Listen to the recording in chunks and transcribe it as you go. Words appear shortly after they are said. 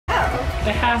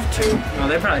They have to. No,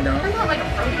 they probably don't. I'm not like a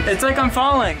pro. It's like I'm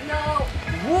falling. No.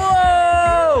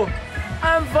 Whoa!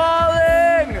 I'm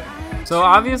falling! So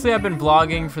obviously I've been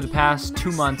vlogging for the past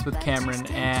 2 months with Cameron,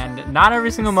 and not every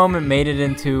single moment made it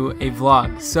into a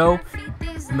vlog. So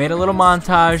I made a little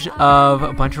montage of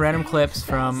a bunch of random clips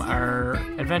from our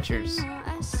adventures.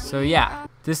 So yeah,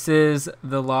 this is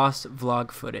the lost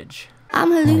vlog footage.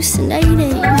 I'm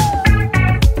hallucinating. I'm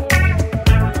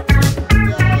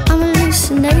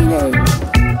hallucinating.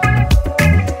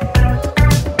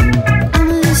 I'm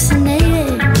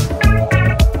hallucinating.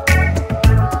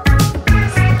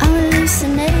 I'm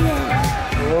hallucinating.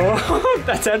 Whoa,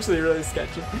 that's actually really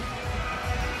sketchy.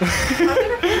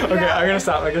 Okay, I'm gonna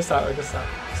stop. Stop.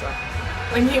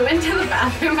 When you went to the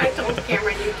bathroom, I told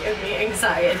Cameron you give me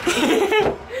anxiety.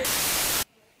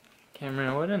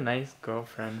 Cameron, what a nice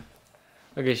girlfriend.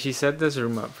 Okay, she set this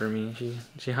room up for me.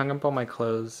 She hung up all my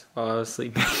clothes while I was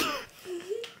sleeping.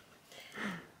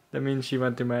 That means she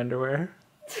went through my underwear.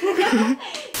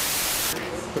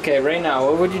 Okay, right now,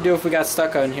 what would you do if we got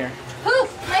stuck out in here? Poop!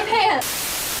 My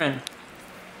pants!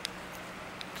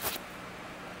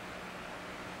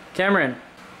 Cameron!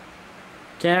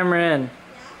 Cameron!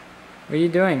 What are you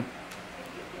doing?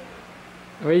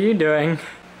 What are you doing?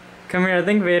 Come here, I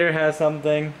think Vader has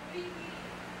something.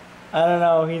 I don't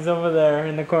know, he's over there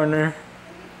in the corner.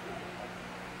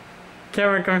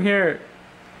 Cameron, come here.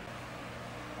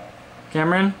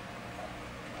 Cameron?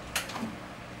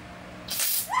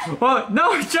 Oh,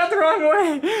 no, shut the wrong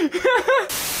way!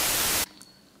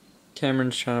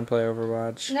 Cameron's trying to play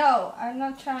Overwatch. No, I'm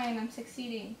not trying, I'm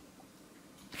succeeding.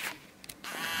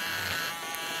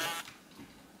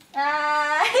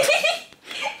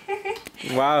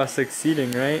 Wow,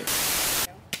 succeeding, right?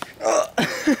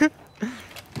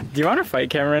 Do you want to fight,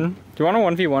 Cameron? Do you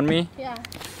want to 1v1 me? Yeah.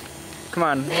 Come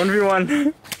on,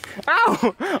 1v1.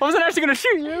 Ow! I wasn't actually gonna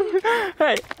shoot you!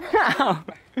 Hey! Ow!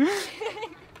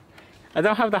 I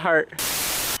don't have the heart.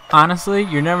 Honestly,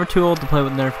 you're never too old to play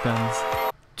with Nerf guns.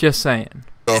 Just saying.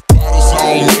 Bottles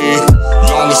on me,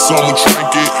 long as someone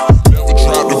drink it. Never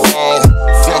drop the ball,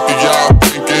 fuck it, y'all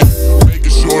thinking. Making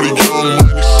sure the young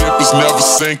money ship is never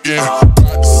sinking.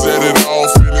 About to set it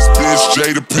off in this bitch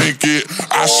Jada Pinkett.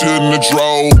 I shouldn't have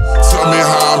drove, tell me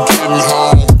how I'm getting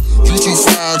home. You too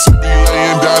fine to be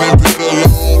laying down in bed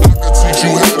alone. I can teach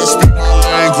you how to speak my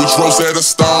language, Rosetta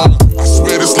Stone. I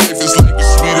swear this life is like the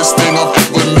sweetest thing I've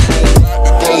ever known.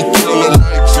 About to go Thriller,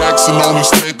 Mike Jackson on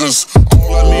these niggas.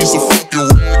 All I need is a fucking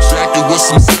red jacket with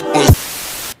some zippers.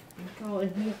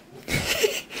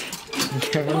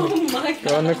 Cameron, Oh my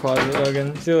God. go in the closet,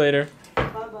 Logan. See you later.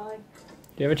 Bye-bye.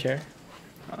 Do you have a chair?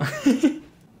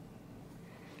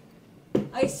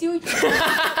 I see what you're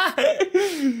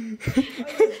doing.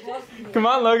 Come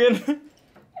on, Logan.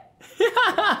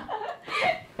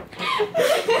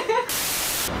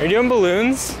 Are you doing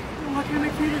balloons? What can I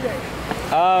make for you today?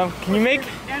 Can you make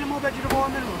Animal, vegetable, or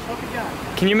mineral. What we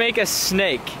got? Can you make a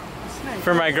snake Snake.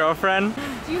 for my girlfriend?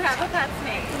 Do you have a pet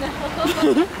snake? No.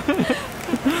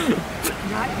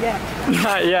 Not yet.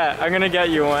 Not yet. I'm gonna get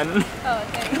you one. Oh,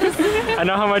 thanks. I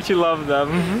know how much you love them.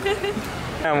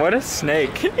 Man, what a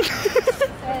snake.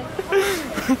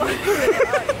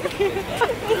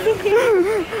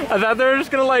 I thought they were just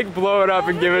gonna like blow it up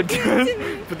and give it to us,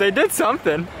 but they did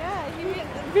something. Yeah,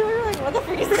 people were like, what the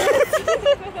freak is this?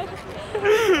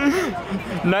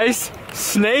 Nice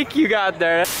snake you got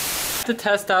there. To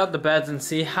test out the beds and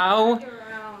see how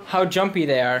jumpy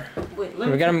they are. Wait,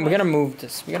 We gotta move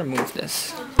this. We gotta move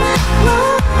this.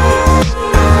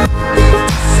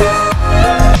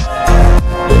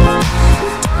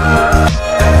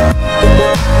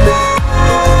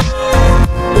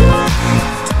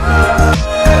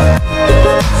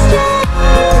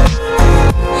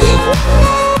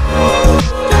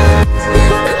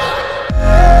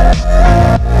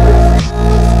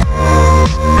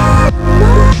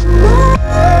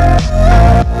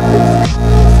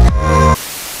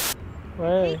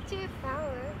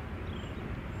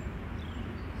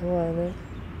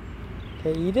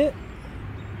 Okay, eat it.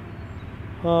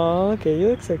 Oh, okay, you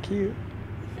look so cute.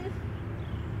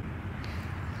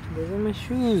 Those are my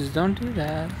shoes. Don't do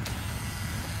that.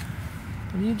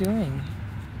 What are you doing?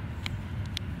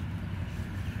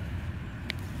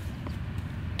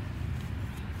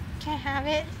 Can I have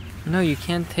it? No, you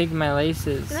can't take my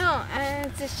laces. No,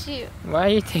 it's a shoe. Why are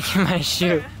you taking my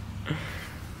shoe?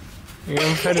 You're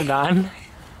gonna put it on?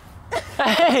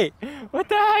 Hey! What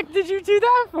the heck did you do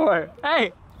that for?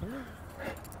 Hey!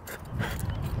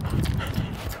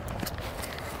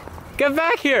 Get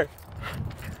back here!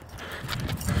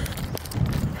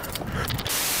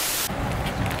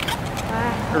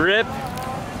 Wow. Rip.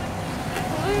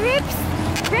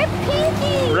 Rip Pete?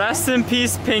 Rest in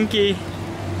peace, Pinky.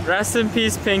 Rest in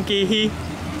peace, Pinky. He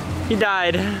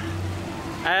died.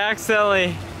 I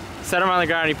accidentally set him on the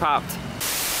ground and he popped.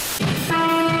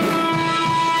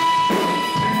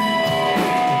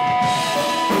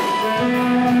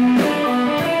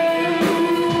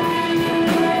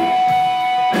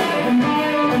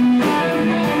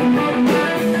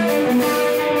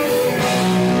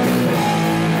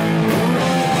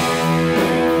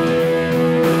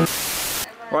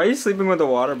 Why are you sleeping with a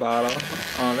water bottle?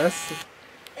 Oh, that's...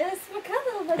 It's for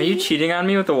cuddle, buddy. Are you cheating on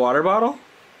me with the water bottle?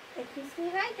 It keeps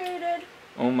me hydrated.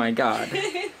 Oh my god.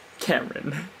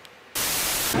 Cameron.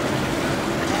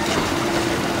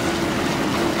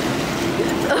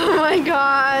 Oh my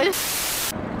god.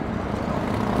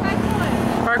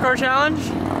 Parkour challenge?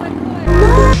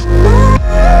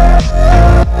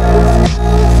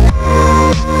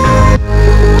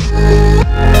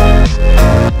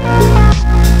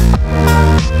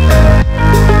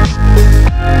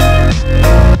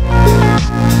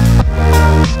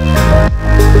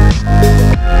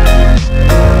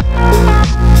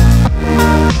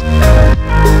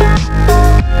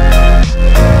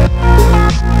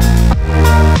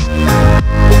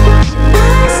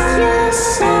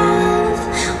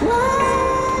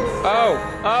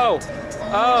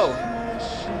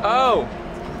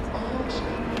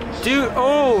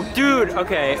 Dude,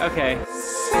 okay.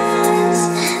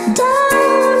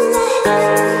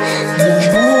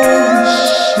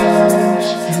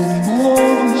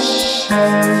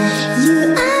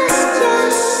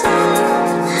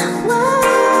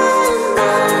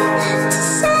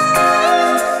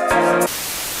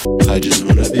 I just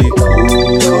wanna be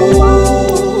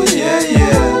cool, yeah.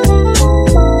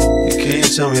 You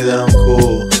can't tell me that I'm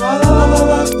cool.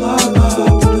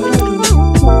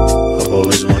 I've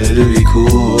always wanted to be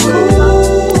cool,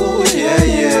 yeah.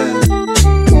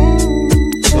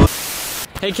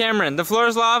 Hey Cameron, the floor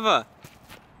is lava.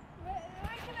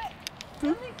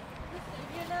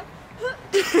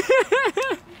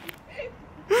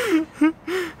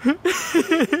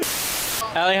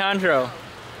 Alejandro,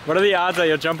 what are the odds that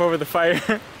you'll jump over the fire?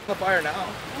 The fire now.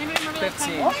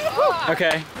 15.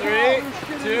 Okay. 3,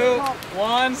 2,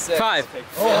 1, 6. 5.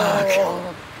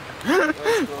 Oh.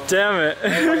 Damn it.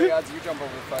 Hey, what are the odds you jump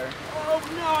over the fire? Oh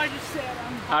no, I just said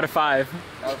I'm... Out of 5.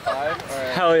 Out of 5?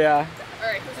 Alright. Hell yeah.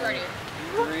 Alright, who's ready?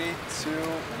 3, 2,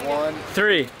 1.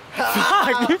 3. Fuck.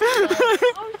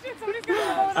 Oh shit, somebody's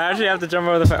gonna... I actually have to jump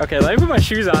over the fire. Okay, let me put my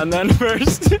shoes on then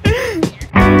first.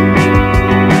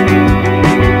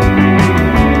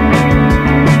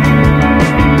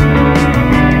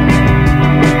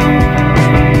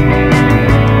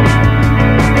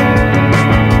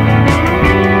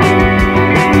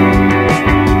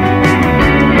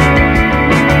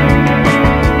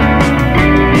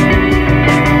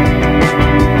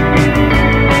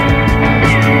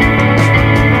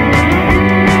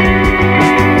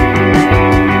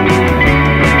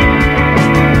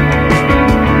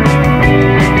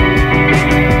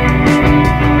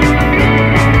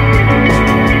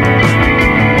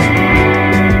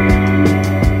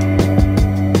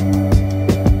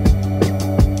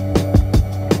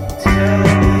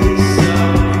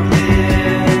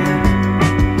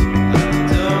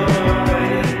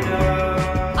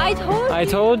 I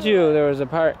told you there was a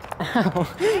part.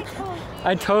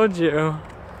 I told you. I'm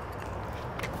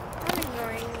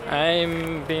ignoring you.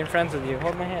 I'm being friends with you.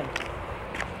 Hold my hand.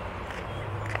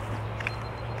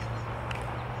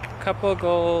 Couple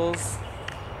goals.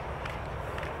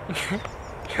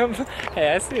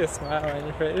 Hey, I see a smile on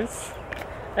your face.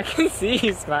 I can see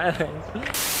you smiling.